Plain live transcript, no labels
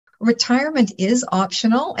retirement is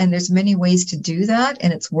optional, and there's many ways to do that,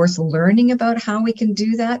 and it's worth learning about how we can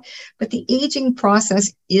do that. But the aging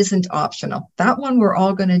process isn't optional. That one we're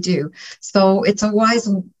all going to do. So it's a wise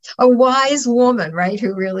woman, right,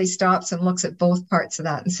 who really stops and looks at both parts of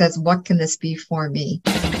that and says, what can this be for me?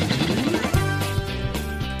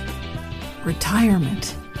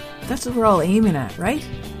 Retirement. That's what we're all aiming at, right?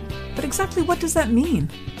 But exactly what does that mean?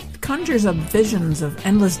 It conjures up visions of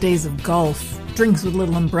endless days of golf, drinks with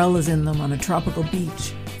little umbrellas in them on a tropical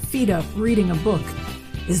beach, feet up, reading a book.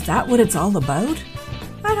 Is that what it's all about?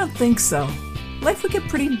 I don't think so. Life would get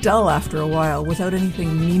pretty dull after a while without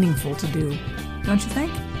anything meaningful to do, don't you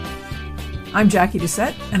think? I'm Jackie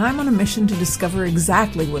Doucette, and I'm on a mission to discover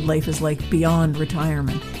exactly what life is like beyond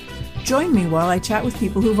retirement. Join me while I chat with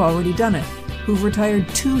people who've already done it, who've retired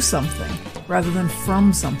to something rather than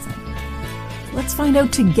from something. Let's find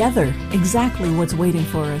out together exactly what's waiting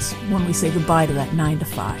for us when we say goodbye to that 9 to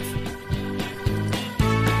 5.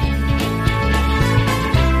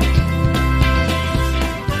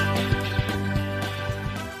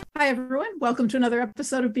 Hi, everyone. Welcome to another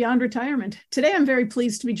episode of Beyond Retirement. Today, I'm very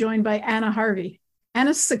pleased to be joined by Anna Harvey.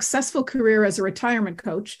 Anna's successful career as a retirement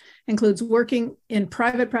coach includes working in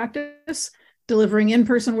private practice, delivering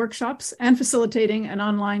in-person workshops, and facilitating an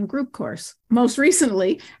online group course. Most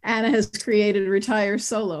recently, Anna has created Retire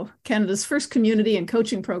Solo, Canada's first community and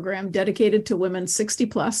coaching program dedicated to women 60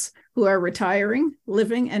 plus who are retiring,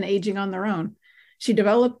 living, and aging on their own. She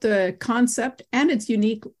developed the concept and its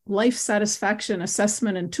unique life satisfaction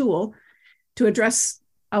assessment and tool to address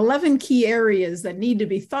 11 key areas that need to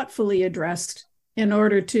be thoughtfully addressed in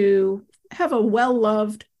order to have a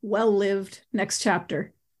well-loved, well-lived next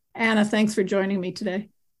chapter. Anna, thanks for joining me today.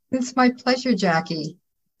 It's my pleasure, Jackie.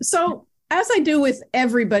 So, as I do with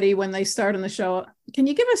everybody when they start on the show, can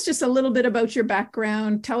you give us just a little bit about your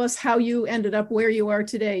background? Tell us how you ended up where you are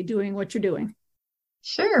today doing what you're doing.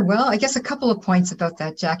 Sure. Well, I guess a couple of points about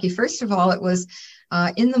that, Jackie. First of all, it was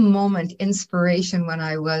in the moment inspiration when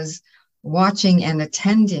I was watching and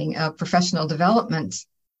attending a professional development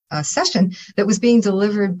session that was being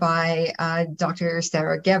delivered by Dr.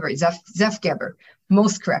 Sarah Geber, Zeph Geber,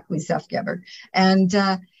 most correctly, Zeph Geber. And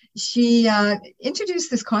she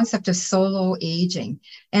introduced this concept of solo aging.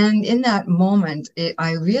 And in that moment,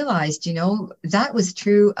 I realized, that was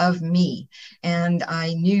true of me. And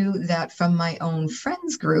I knew that from my own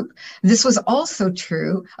friends group, this was also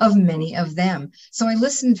true of many of them. So I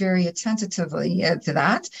listened very attentively to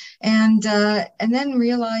that and then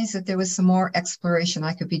realized that there was some more exploration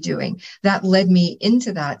I could be doing. That led me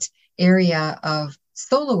into that area of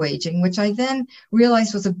solo aging, which I then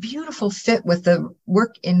realized was a beautiful fit with the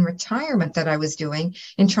work in retirement that I was doing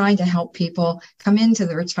in trying to help people come into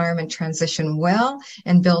the retirement transition well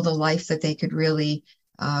and build a life that they could really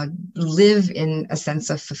live in a sense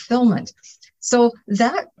of fulfillment. So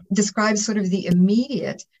that describes sort of the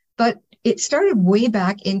immediate, but it started way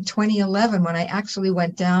back in 2011 when I actually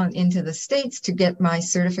went down into the States to get my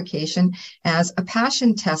certification as a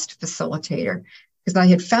passion test facilitator, because I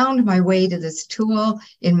had found my way to this tool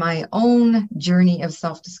in my own journey of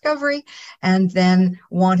self-discovery and then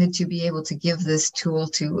wanted to be able to give this tool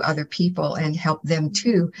to other people and help them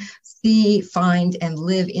to see, find, and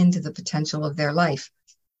live into the potential of their life.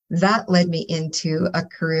 That led me into a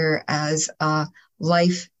career as a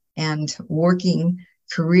life and working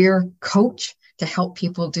career coach to help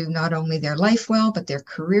people do not only their life well, but their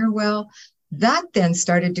career well. That then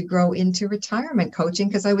started to grow into retirement coaching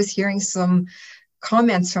because I was hearing some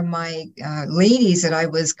comments from my ladies that I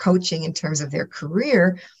was coaching in terms of their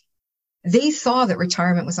career. They saw that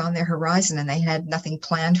retirement was on their horizon and they had nothing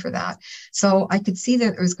planned for that. So I could see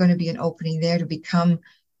that there was going to be an opening there to become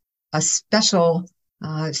a special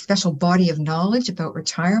body of knowledge about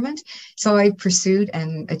retirement. So I pursued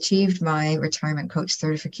and achieved my retirement coach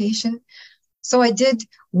certification. So I did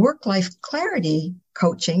work-life clarity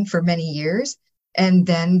coaching for many years and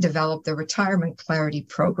then developed the Retirement Clarity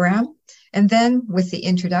Program. And then with the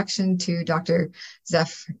introduction to Dr.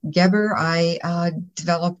 Zeph Geber, I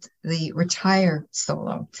developed the Retire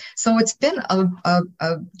Solo. So it's been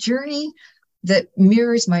a journey that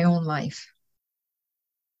mirrors my own life.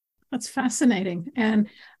 That's fascinating. And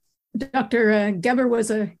Dr. Geber was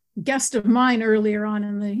a guest of mine earlier on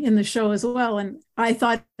in the show as well. And I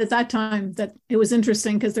thought at that time that it was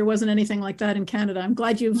interesting because there wasn't anything like that in Canada. I'm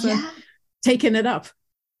glad you've taken it up.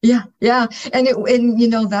 Yeah, yeah. And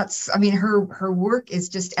that's, I mean, her work is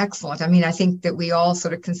just excellent. I mean, I think that we all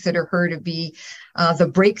sort of consider her to be the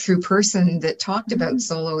breakthrough person that talked about Mhm.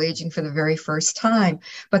 solo aging for the very first time.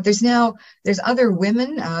 But there's other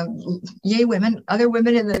women, yay women, other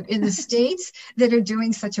women in the States that are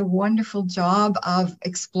doing such a wonderful job of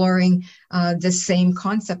exploring the same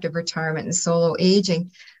concept of retirement and solo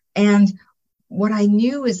aging. And what I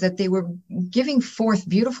knew is that they were giving forth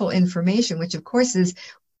beautiful information, which of course is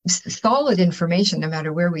solid information no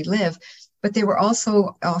matter where we live, but they were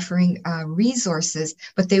also offering resources,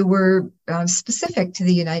 but they were specific to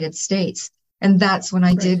the United States. And that's when I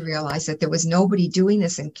Right. did realize that there was nobody doing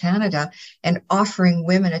this in Canada and offering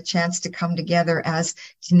women a chance to come together as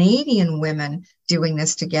Canadian women doing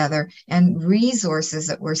this together and resources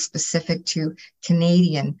that were specific to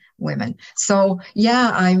Canadian women. So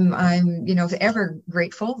yeah, I'm ever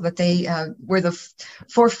grateful that they were the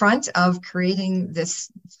forefront of creating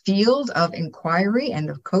this field of inquiry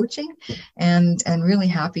and of coaching, and really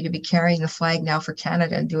happy to be carrying the flag now for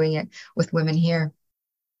Canada and doing it with women here.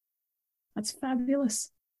 That's fabulous.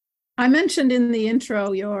 I mentioned in the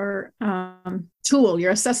intro your tool,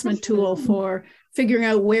 your assessment tool for figuring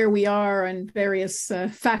out where we are and various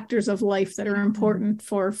factors of life that are important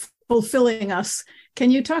for fulfilling us. Can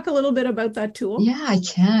you talk a little bit about that tool? Yeah, I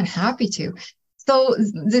can. Happy to. So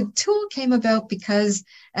the tool came about because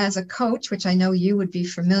as a coach, which I know you would be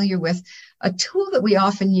familiar with, a tool that we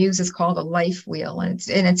often use is called a life wheel. And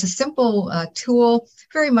it's a simple tool,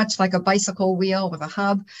 very much like a bicycle wheel with a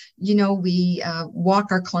hub. We walk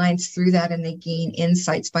our clients through that and they gain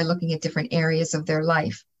insights by looking at different areas of their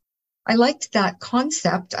life. I liked that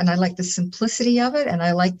concept and I liked the simplicity of it. And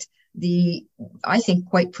I liked I think,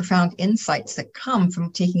 quite profound insights that come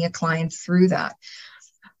from taking a client through that.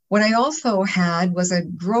 What I also had was a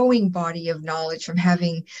growing body of knowledge from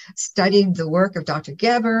having studied the work of Dr.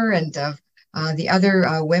 Geber and of the other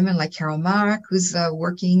women like Carol Mark, who's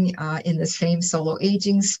working in the same solo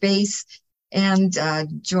aging space, and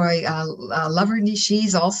Joy Loverny,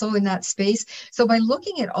 she's also in that space. So by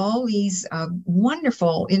looking at all these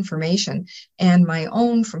wonderful information and my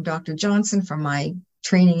own from Dr. Johnson, from my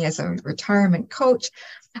training as a retirement coach,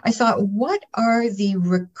 I thought, what are the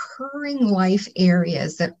recurring life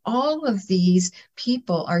areas that all of these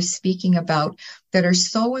people are speaking about that are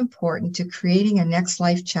so important to creating a next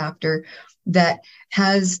life chapter that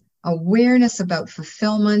has awareness about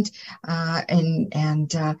fulfillment and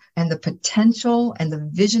the potential and the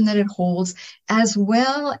vision that it holds, as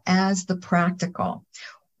well as the practical.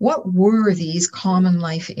 What were these common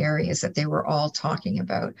life areas that they were all talking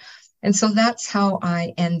about? And so that's how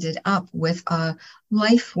I ended up with a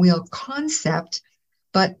life wheel concept,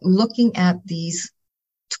 but looking at these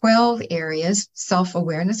 12 areas.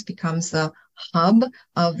 Self-awareness becomes the hub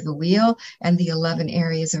of the wheel, and the 11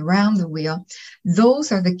 areas around the wheel.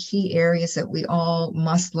 Those are the key areas that we all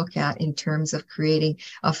must look at in terms of creating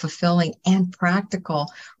a fulfilling and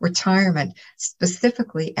practical retirement,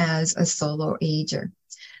 specifically as a solo ager.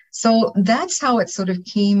 So that's how it sort of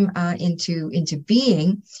came into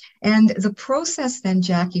being. And the process then,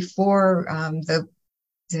 Jackie, for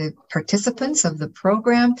the participants of the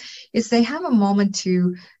program is they have a moment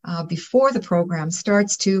to, before the program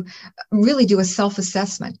starts, to really do a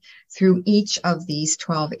self-assessment through each of these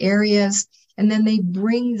 12 areas. And then they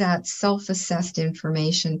bring that self-assessed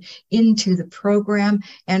information into the program,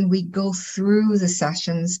 and we go through the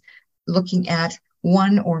sessions looking at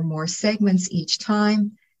one or more segments each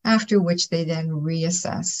time, after which they then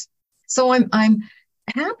reassess. So I'm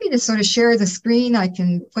happy to sort of share the screen. I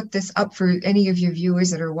can put this up for any of your viewers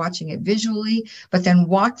that are watching it visually, but then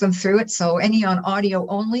walk them through it so any on audio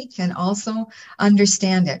only can also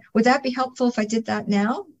understand it. Would that be helpful if I did that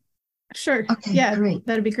now? Sure. Okay, Yeah, great.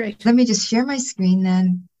 that'd be great. Let me just share my screen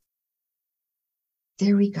then.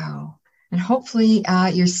 There we go. And hopefully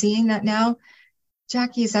you're seeing that now.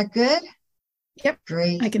 Jackie, is that good? Yep.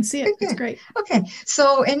 Great. I can see it. It's great. Okay.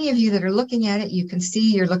 So any of you that are looking at it, you can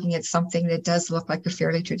see you're looking at something that does look like a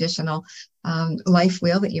fairly traditional life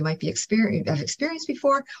wheel that you might be have experienced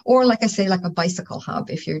before, or like I say, like a bicycle hub,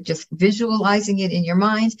 if you're just visualizing it in your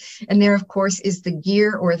mind. And there, of course, is the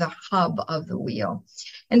gear or the hub of the wheel.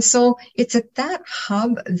 And so it's at that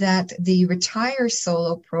hub that the Retire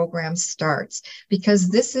Solo program starts, because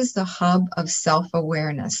this is the hub of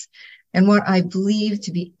self-awareness. And what I believe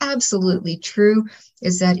to be absolutely true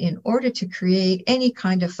is that in order to create any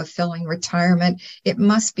kind of fulfilling retirement, it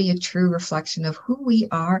must be a true reflection of who we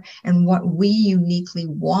are and what we uniquely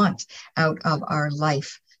want out of our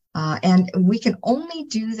life. And we can only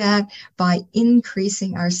do that by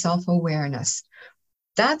increasing our self-awareness.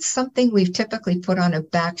 That's something we've typically put on a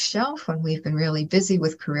back shelf when we've been really busy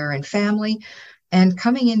with career and family. And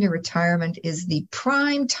coming into retirement is the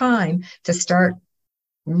prime time to start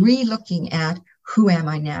re-looking at who am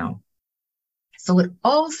I now? So it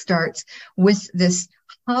all starts with this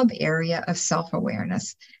hub area of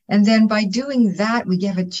self-awareness. And then by doing that, we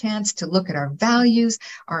give a chance to look at our values,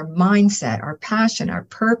 our mindset, our passion, our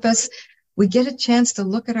purpose. We get a chance to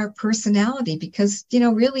look at our personality because,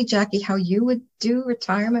 really, Jackie, how you would do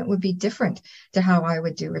retirement would be different to how I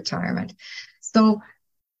would do retirement. So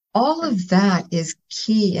all of that is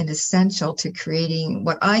key and essential to creating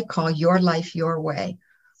what I call your life, your way.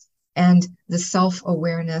 And the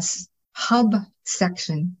self-awareness hub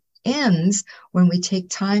section ends when we take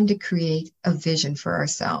time to create a vision for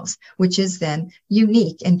ourselves, which is then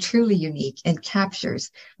unique and truly unique and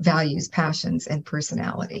captures values, passions, and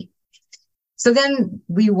personality. So then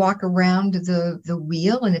we walk around the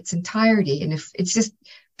wheel in its entirety. And if it's just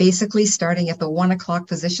basically starting at the 1 o'clock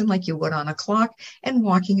position like you would on a clock and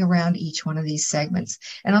walking around each one of these segments.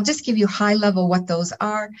 And I'll just give you high level what those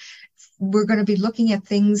are. We're going to be looking at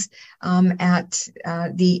things at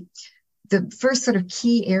the first sort of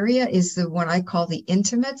key area is the one I call the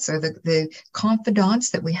intimates or the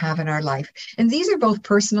confidants that we have in our life. And these are both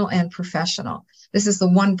personal and professional. This is the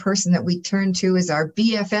one person that we turn to as our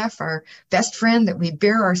BFF, our best friend that we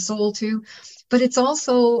bare our soul to. But it's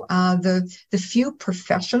also the few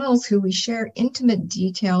professionals who we share intimate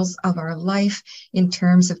details of our life in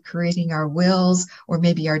terms of creating our wills, or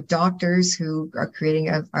maybe our doctors who are creating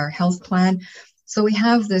our health plan. So we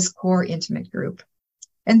have this core intimate group.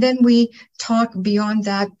 And then we talk beyond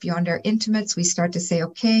that, beyond our intimates. We start to say,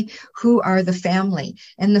 okay, who are the family?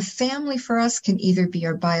 And the family for us can either be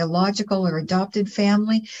our biological or adopted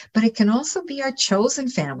family, but it can also be our chosen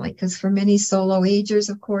family, because for many solo agers,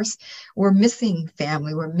 of course, we're missing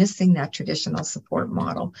family. We're missing that traditional support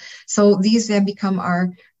model. So these then become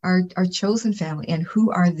our chosen family. And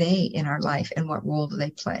who are they in our life and what role do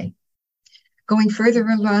they play? Going further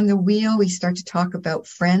along the wheel, we start to talk about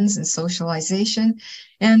friends and socialization.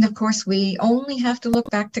 And of course, we only have to look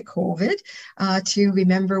back to COVID to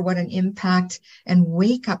remember what an impact and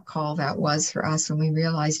wake-up call that was for us when we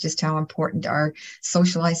realized just how important our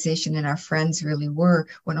socialization and our friends really were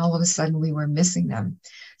when all of a sudden we were missing them.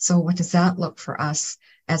 So what does that look for us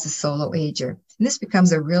as a solo ager? And this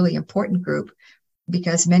becomes a really important group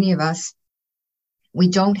because many of us, we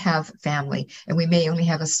don't have family, and we may only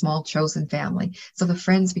have a small chosen family. So the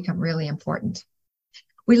friends become really important.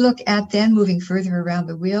 We look at then moving further around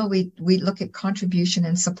the wheel, we look at contribution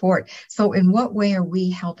and support. So in what way are we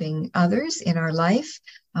helping others in our life?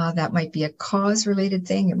 That might be a cause-related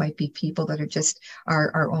thing. It might be people that are just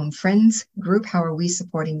our own friends group. How are we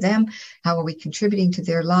supporting them? How are we contributing to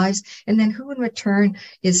their lives? And then who in return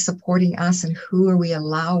is supporting us, and who are we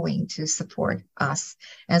allowing to support us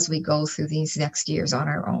as we go through these next years on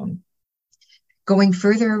our own? Going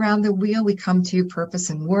further around the wheel, we come to purpose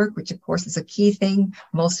and work, which of course is a key thing.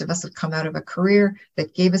 Most of us have come out of a career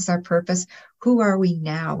that gave us our purpose. Who are we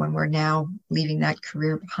now when we're now leaving that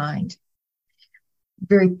career behind?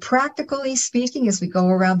 Very practically speaking, as we go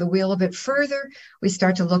around the wheel a bit further, we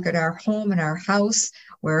start to look at our home and our house,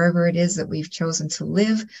 wherever it is that we've chosen to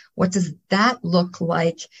live. What does that look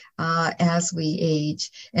like as we age?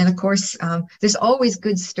 And of course, there's always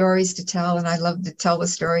good stories to tell. And I love to tell the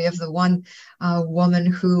story of the one woman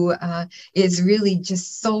who is really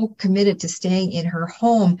just so committed to staying in her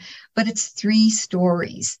home, but it's 3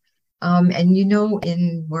 stories. And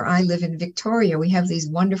in where I live in Victoria, we have these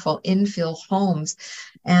wonderful infill homes,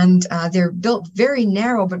 and they're built very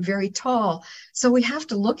narrow but very tall. So we have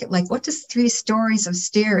to look at what does 3 stories of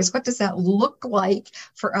stairs, what does that look like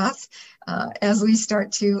for us as we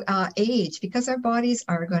start to age, because our bodies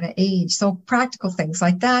are going to age. So practical things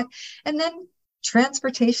like that. And then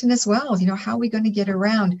transportation as well. How are we going to get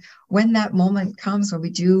around when that moment comes where we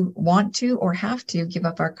do want to or have to give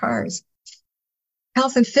up our cars?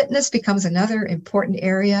 Health and fitness becomes another important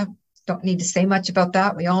area. Don't need to say much about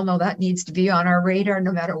that. We all know that needs to be on our radar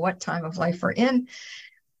no matter what time of life we're in.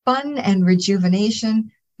 Fun and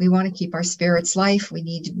rejuvenation. We want to keep our spirits light. We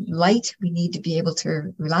need light. We need to be able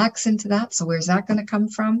to relax into that. So where's that going to come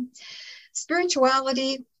from?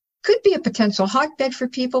 Spirituality could be a potential hotbed for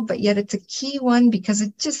people, but yet it's a key one because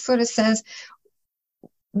it just sort of says,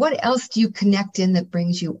 what else do you connect in that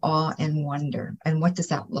brings you awe and wonder? And what does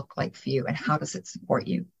that look like for you? And how does it support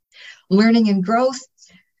you? Learning and growth.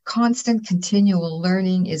 Constant, continual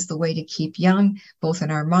learning is the way to keep young, both in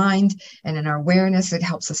our mind and in our awareness. It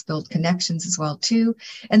helps us build connections as well, too.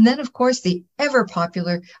 And then, of course, the ever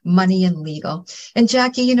popular money and legal. And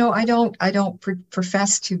Jackie, I don't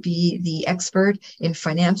profess to be the expert in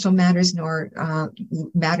financial matters nor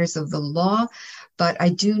matters of the law, but I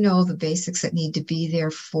do know the basics that need to be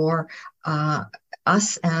there for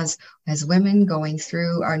us as women going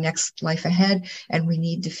through our next life ahead, and we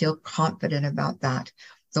need to feel confident about that.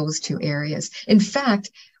 Those two areas. In fact,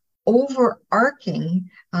 overarching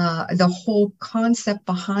the whole concept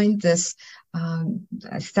behind this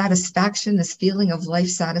satisfaction, this feeling of life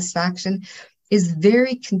satisfaction, is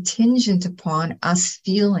very contingent upon us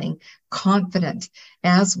feeling confident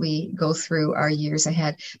as we go through our years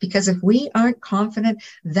ahead. Because if we aren't confident,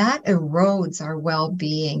 that erodes our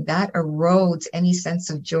well-being, that erodes any sense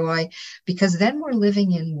of joy, because then we're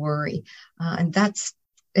living in worry. And that's,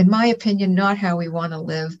 in my opinion, not how we want to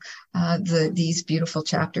live these beautiful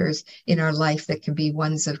chapters in our life that can be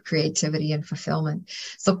ones of creativity and fulfillment.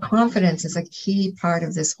 So confidence is a key part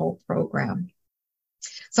of this whole program.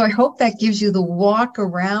 So I hope that gives you the walk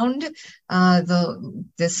around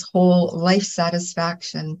this whole life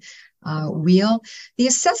satisfaction wheel. The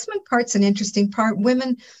assessment part's an interesting part.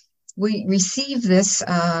 Women, we receive this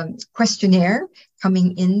questionnaire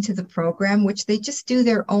coming into the program, which they just do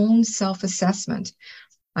their own self-assessment.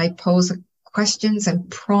 I pose questions and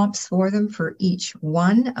prompts for them for each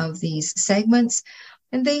one of these segments,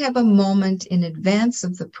 and they have a moment in advance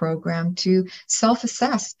of the program to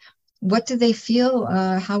self-assess. What do they feel?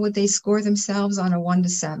 How would they score themselves on a 1 to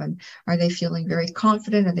 7? Are they feeling very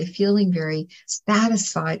confident? Are they feeling very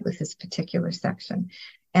satisfied with this particular section?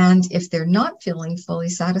 And if they're not feeling fully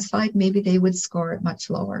satisfied, maybe they would score it much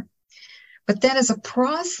lower. But then as a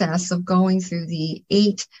process of going through the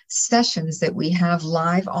 8 sessions that we have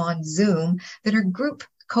live on Zoom that are group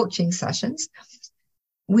coaching sessions,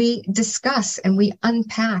 we discuss and we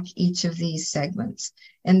unpack each of these segments.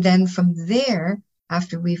 And then from there,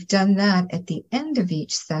 after we've done that, at the end of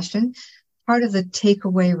each session, part of the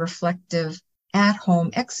takeaway reflective at-home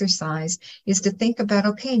exercise is to think about,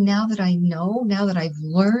 okay, now that I've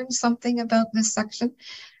learned something about this section,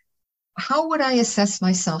 how would I assess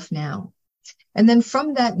myself now? And then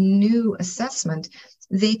from that new assessment,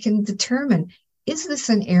 they can determine, is this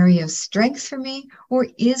an area of strength for me, or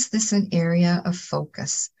is this an area of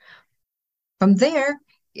focus? From there,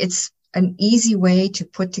 it's an easy way to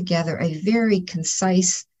put together a very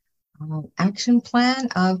concise action plan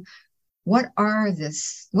of what are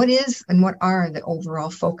the overall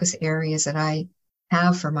focus areas that I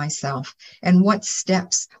have for myself, and what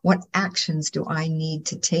steps, what actions do I need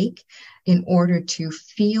to take in order to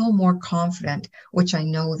feel more confident, which I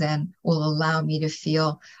know then will allow me to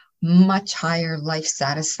feel much higher life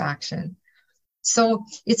satisfaction. So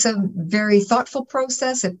it's a very thoughtful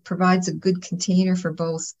process. It provides a good container for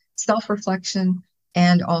both self-reflection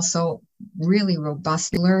and also really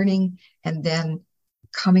robust learning, and then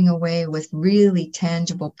coming away with really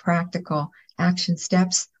tangible, practical action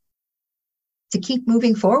steps to keep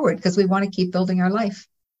moving forward, because we want to keep building our life.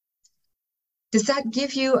 Does that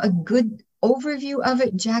give you a good overview of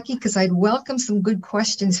it, Jackie? Because I'd welcome some good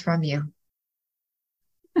questions from you.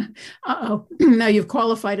 Uh-oh. Now you've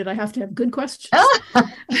qualified it. I have to have good questions.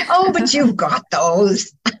 Oh, but you've got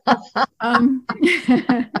those.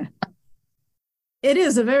 It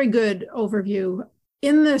is a very good overview.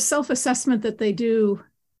 In the self-assessment that they do,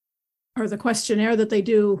 or the questionnaire that they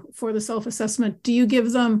do for the self-assessment, do you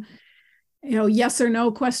give them, yes or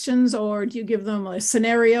no questions, or do you give them a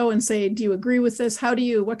scenario and say, do you agree with this?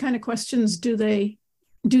 What kind of questions do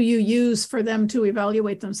you use for them to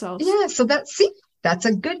evaluate themselves? Yeah, so that's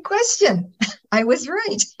a good question. I was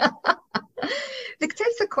right. The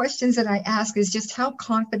types of questions that I ask is just, how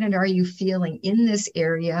confident are you feeling in this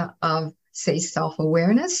area of, say,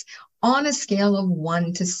 self-awareness on a scale of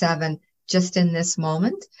 1 to 7, just in this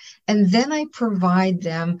moment? And then I provide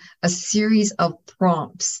them a series of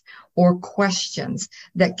prompts or questions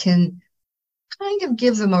that can kind of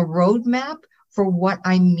give them a roadmap for what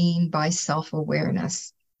I mean by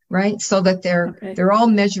self-awareness, right? So that they're all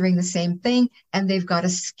measuring the same thing, and they've got a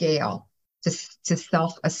scale to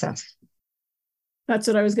self-assess. That's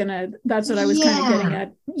what I was kind of getting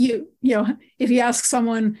at. If you ask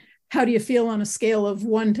someone, how do you feel on a scale of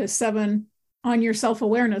 1 to 7 on your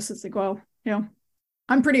self-awareness? It's like, well,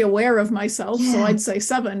 I'm pretty aware of myself, so I'd say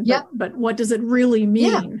 7. But what does it really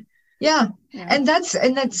mean? Yeah. And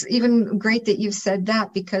that's even great that you've said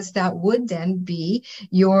that, because that would then be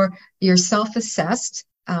your self-assessed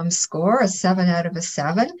score, a 7 out of a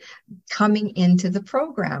 7, coming into the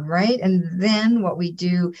program, right? And then what we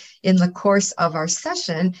do in the course of our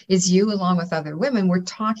session is you, along with other women, we're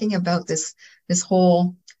talking about this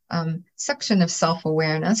whole section of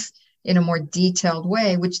self-awareness in a more detailed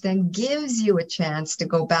way, which then gives you a chance to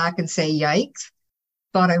go back and say, yikes,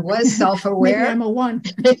 thought I was self-aware. Maybe I'm a 1.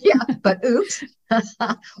 Yeah, but oops.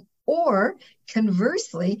 Or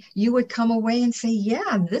conversely, you would come away and say,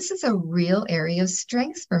 yeah, this is a real area of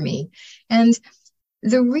strength for me. And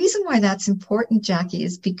the reason why that's important, Jackie,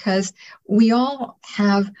 is because we all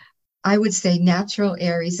have, I would say, natural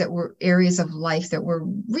areas of life that we're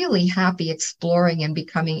really happy exploring and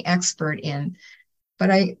becoming expert in. But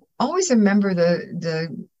I always remember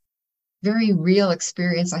the very real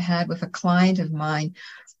experience I had with a client of mine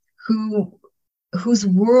whose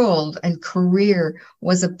world and career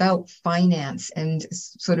was about finance and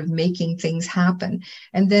sort of making things happen.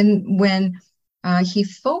 And then when he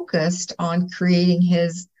focused on creating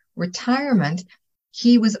his retirement,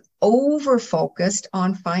 he was over-focused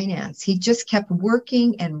on finance. He just kept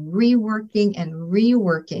working and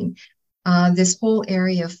reworking this whole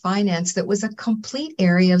area of finance that was a complete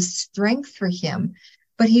area of strength for him.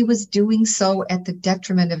 But he was doing so at the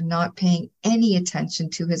detriment of not paying any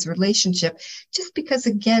attention to his relationship, just because,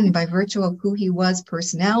 again, by virtue of who he was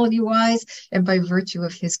personality-wise and by virtue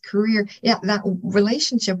of his career, that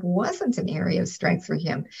relationship wasn't an area of strength for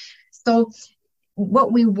him. So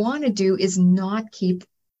what we want to do is not keep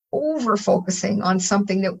over-focusing on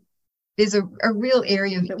something that is a real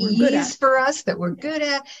area of ease for us, that we're good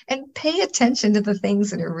at, and pay attention to the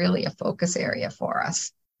things that are really a focus area for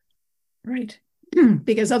us. Right.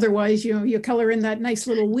 Because otherwise you color in that nice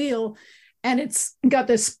little wheel and it's got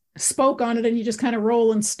this spoke on it and you just kind of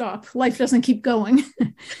roll and stop. Life doesn't keep going.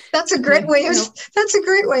 That's a great way of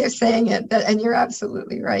saying it. And you're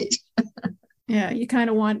absolutely right. Yeah, you kind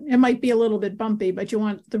of want, it might be a little bit bumpy, but you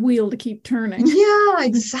want the wheel to keep turning. Yeah,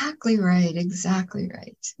 exactly right. Exactly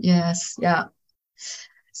right. Yes. Yeah.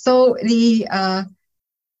 So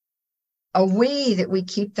a way that we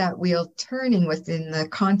keep that wheel turning within the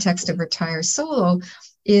context of Retire Solo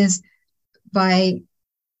is by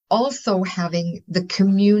also having the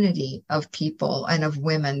community of people and of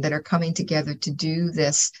women that are coming together to do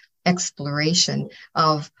this exploration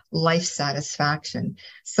of life satisfaction.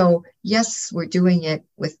 So yes, we're doing it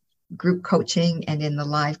with group coaching and in the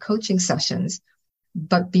live coaching sessions,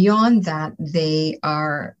 but beyond that, they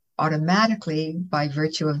are automatically, by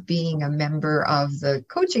virtue of being a member of the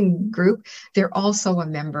coaching group, they're also a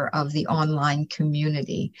member of the online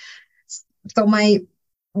community. So my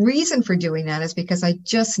reason for doing that is because I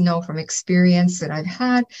just know from experience that I've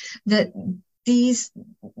had that the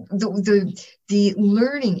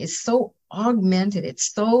learning is so augmented,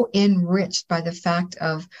 it's so enriched by the fact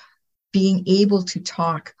of being able to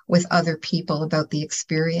talk with other people about the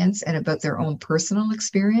experience and about their own personal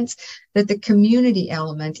experience, that the community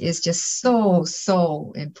element is just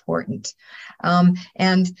so important.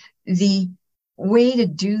 And the way to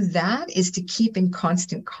do that is to keep in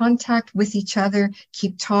constant contact with each other,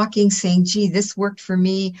 keep talking, saying, gee, this worked for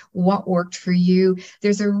me, what worked for you.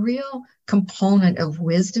 There's a real component of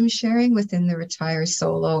wisdom sharing within the Retire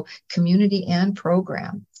Solo community and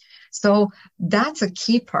program. So that's a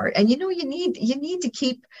key part. And, you need to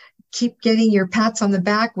keep getting your pats on the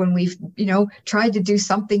back when we've, tried to do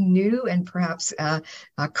something new and perhaps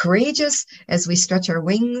courageous as we stretch our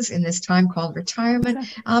wings in this time called retirement.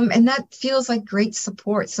 And that feels like great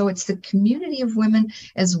support. So it's the community of women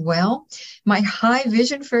as well. My high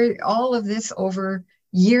vision for all of this over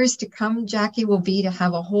years to come, Jackie, will be to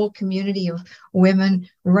have a whole community of women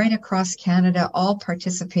right across Canada, all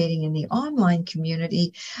participating in the online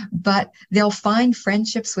community, but they'll find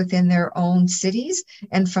friendships within their own cities.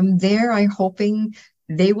 And from there, I'm hoping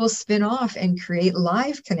they will spin off and create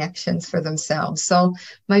live connections for themselves. So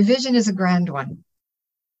my vision is a grand one.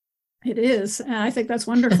 It is. And I think that's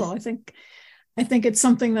wonderful. I think it's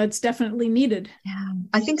something that's definitely needed. Yeah,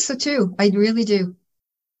 I think so too. I really do.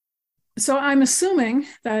 So I'm assuming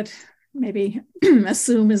that, maybe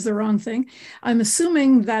assume is the wrong thing. I'm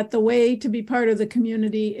assuming that the way to be part of the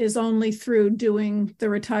community is only through doing the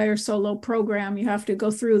Retire Solo program. You have to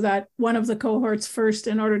go through that one of the cohorts first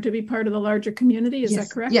in order to be part of the larger community. Is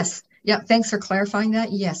that correct? Yes. Yeah. Thanks for clarifying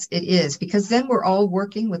that. Yes, it is, because then we're all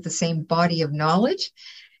working with the same body of knowledge.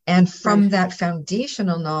 And from that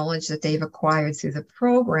foundational knowledge that they've acquired through the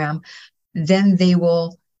program, then they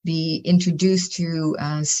will be introduced to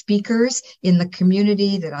speakers in the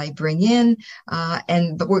community that I bring in,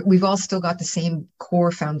 but we've all still got the same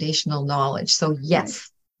core foundational knowledge. So yes,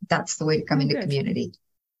 that's the way to come into community.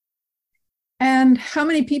 And how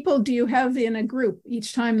many people do you have in a group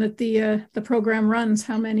each time that the program runs?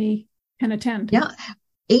 How many can attend? Yeah,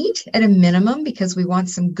 8 at a minimum because we want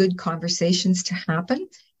some good conversations to happen,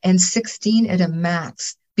 and 16 at a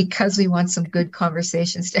max because we want some good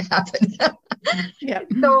conversations to happen. Yeah.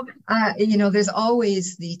 So, there's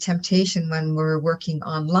always the temptation when we're working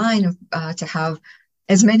online to have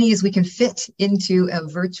as many as we can fit into a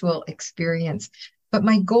virtual experience. But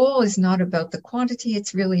my goal is not about the quantity,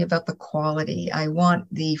 it's really about the quality. I want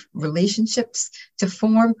the relationships to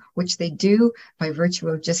form, which they do by virtue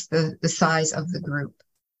of just the size of the group.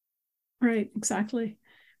 Right, exactly.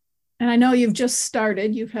 And I know you've just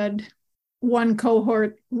started. You've had one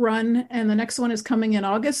cohort run, and the next one is coming in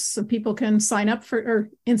August, so people can sign up for, or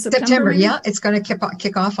in September. Yeah, it's going to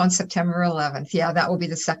kick off on September 11th. Yeah, that will be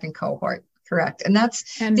the second cohort. Correct. And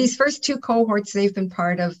these first 2 cohorts, they've been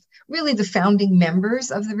part of really the founding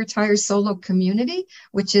members of the Retire Solo community,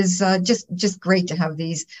 which is just great to have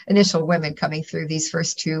these initial women coming through these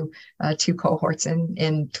first two cohorts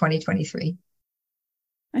in 2023.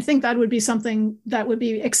 I think that would be something that would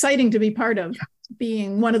be exciting to be part of,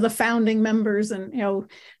 being one of the founding members and,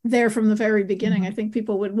 there from the very beginning. I think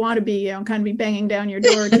people would want to be, kind of be banging down your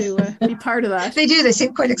door to be part of that. They do. They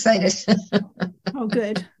seem quite excited. Oh,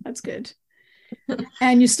 good. That's good.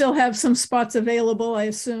 And you still have some spots available, I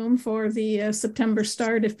assume, for the September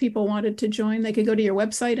start. If people wanted to join, they could go to your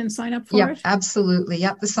website and sign up for it? Absolutely.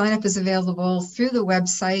 Yep. The sign up is available through the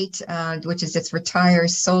website, which is it's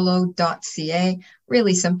retiresolo.ca.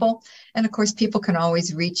 Really simple. And of course, people can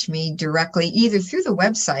always reach me directly, either through the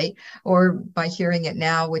website or by hearing it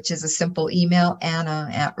now, which is a simple email,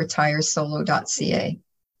 anna@retiresolo.ca.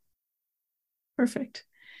 Perfect.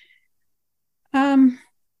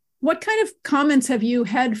 What kind of comments have you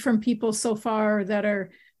had from people so far that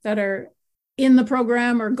are in the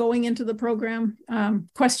program or going into the program?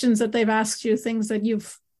 Questions that they've asked you, things that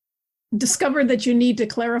you've discovered that you need to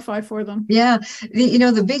clarify for them? Yeah,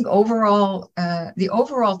 the big overall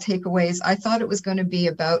takeaways, I thought it was going to be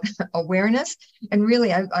about awareness, and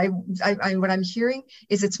really, I what I'm hearing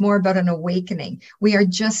is it's more about an awakening. We are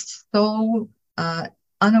just so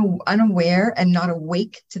unaware and not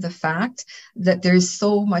awake to the fact that there's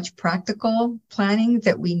so much practical planning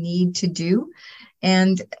that we need to do,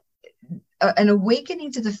 and an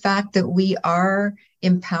awakening to the fact that we are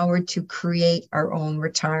empowered to create our own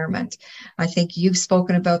retirement. I think you've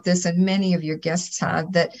spoken about this, and many of your guests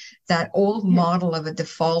have, that old model of a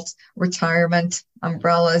default retirement,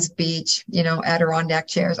 umbrellas, beach, Adirondack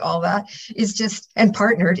chairs, all that is just, and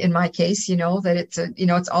partnered in my case, that it's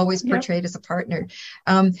always portrayed as a partner.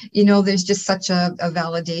 There's just such a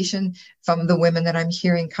validation from the women that I'm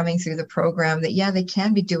hearing coming through the program that, they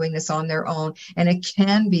can be doing this on their own, and it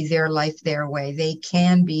can be their life, their way. They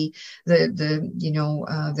can be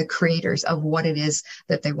the creators of what it is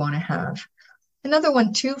that they want to have. Another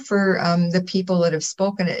one too for the people that have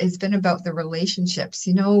spoken, it's been about the relationships.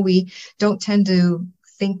 We don't tend to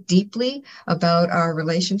think deeply about our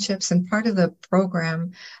relationships, and part of the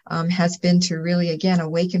program has been to really, again,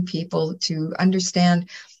 awaken people to understand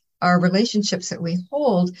our relationships that we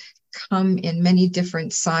hold come in many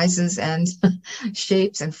different sizes and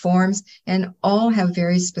shapes and forms, and all have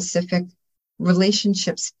very specific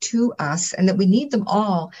relationships to us, and that we need them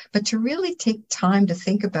all, but to really take time to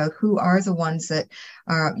think about who are the ones that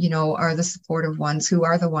are the supportive ones, who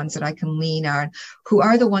are the ones that I can lean on, who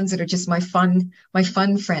are the ones that are just my fun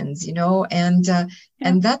friends,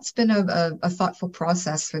 and that's been a thoughtful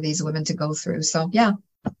process for these women to go through. So, yeah.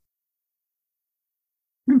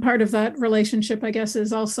 And part of that relationship, I guess,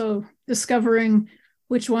 is also discovering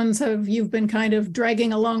which ones you've been kind of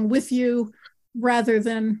dragging along with you, rather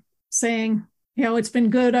than saying, it's been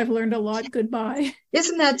good, I've learned a lot, goodbye.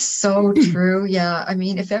 Isn't that so true? Yeah. I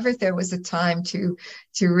mean, if ever there was a time to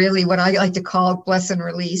really, what I like to call bless and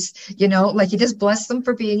release, like you just bless them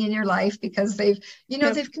for being in your life because they've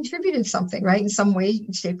contributed something, right? In some way,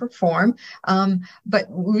 shape or form. But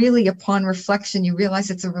really upon reflection, you realize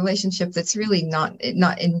it's a relationship that's really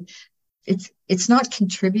it's not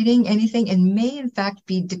contributing anything, and may in fact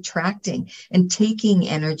be detracting and taking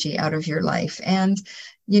energy out of your life. And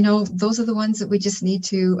those are the ones that we just need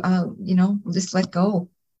to, just let go.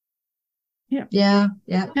 Yeah.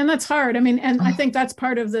 And that's hard. I mean, and I think that's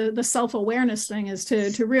part of the self-awareness thing, is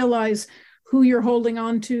to realize who you're holding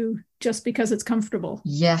on to just because it's comfortable.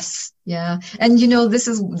 Yes. Yeah. And, this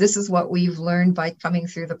is what we've learned by coming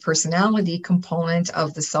through the personality component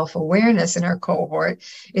of the self-awareness in our cohort,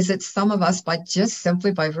 is that some of us,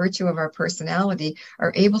 simply by virtue of our personality,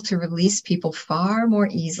 are able to release people far more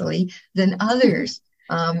easily than others.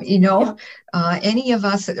 Any of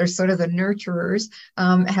us that are sort of the nurturers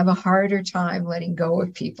have a harder time letting go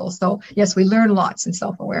of people. So yes, we learn lots in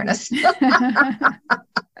self-awareness.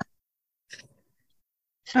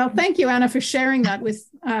 Well, thank you, Anna, for sharing that with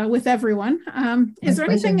everyone. Is there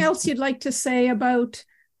anything else you'd like to say about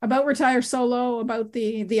Retire Solo, about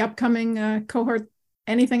the upcoming cohort?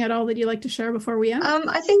 Anything at all that you'd like to share before we end?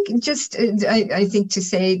 I think to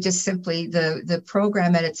say just simply the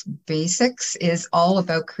program at its basics is all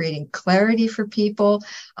about creating clarity for people,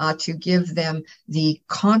 to give them the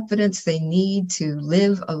confidence they need to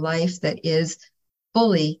live a life that is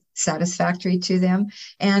fully satisfactory to them,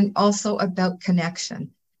 and also about connection.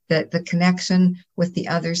 That the connection with the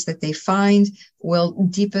others that they find will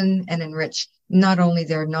deepen and enrich not only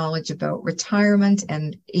their knowledge about retirement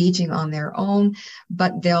and aging on their own,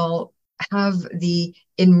 but they'll have the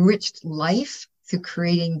enriched life through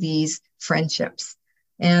creating these friendships.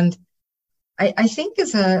 And I think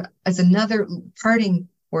as another parting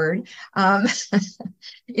word,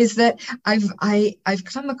 is that I've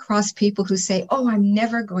come across people who say, "Oh, I'm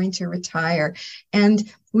never going to retire," and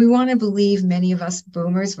we want to believe, many of us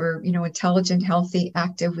boomers, we're intelligent, healthy,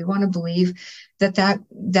 active. We want to believe that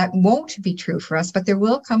won't be true for us, but there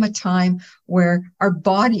will come a time where our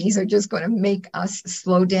bodies are just going to make us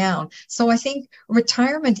slow down. So I think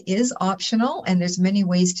retirement is optional, and there's many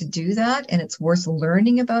ways to do that, and it's worth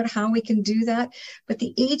learning about how we can do that. But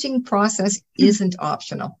the aging process isn't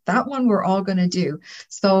optional. That one we're all going to do.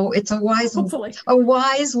 So it's a wise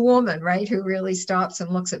woman, right, who really stops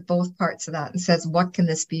and looks at both parts of that and says, what can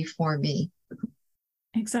this be for me?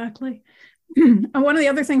 Exactly. And one of the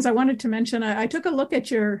other things I wanted to mention, I took a look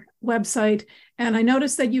at your website, and I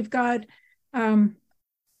noticed that you've got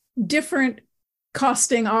different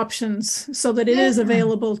costing options so that it is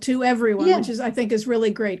available to everyone, which I think is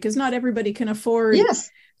really great, because not everybody can afford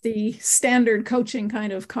the standard coaching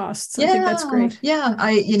kind of costs. I think that's great. Yeah.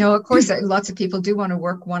 Of course, lots of people do want to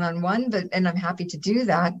work one-on-one, and I'm happy to do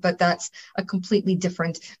that, but that's a completely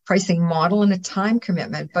different pricing model and a time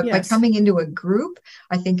commitment. But by coming into a group,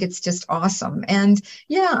 I think it's just awesome. And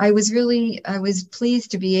I was pleased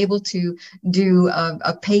to be able to do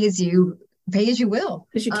a pay as you will.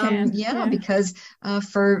 As you can. Because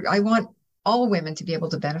I want all women to be able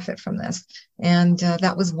to benefit from this. And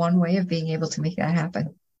that was one way of being able to make that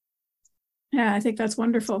happen. Yeah, I think that's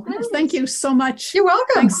wonderful. Thank you so much. You're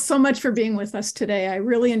welcome. Thanks so much for being with us today. I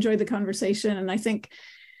really enjoyed the conversation. And I think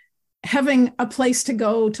having a place to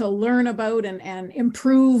go to learn about and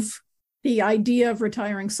improve the idea of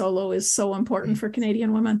retiring solo is so important for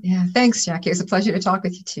Canadian women. Yeah, thanks, Jackie. It was a pleasure to talk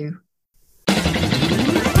with you too.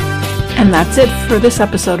 And that's it for this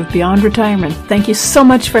episode of Beyond Retirement. Thank you so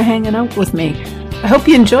much for hanging out with me. I hope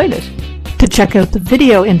you enjoyed it. To check out the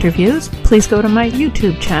video interviews, please go to my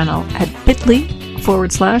YouTube channel at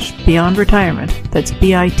bit.ly/Beyond Retirement. That's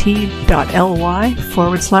bit.ly/Beyond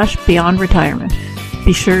Retirement.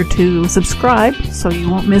 Be sure to subscribe so you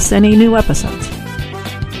won't miss any new episodes.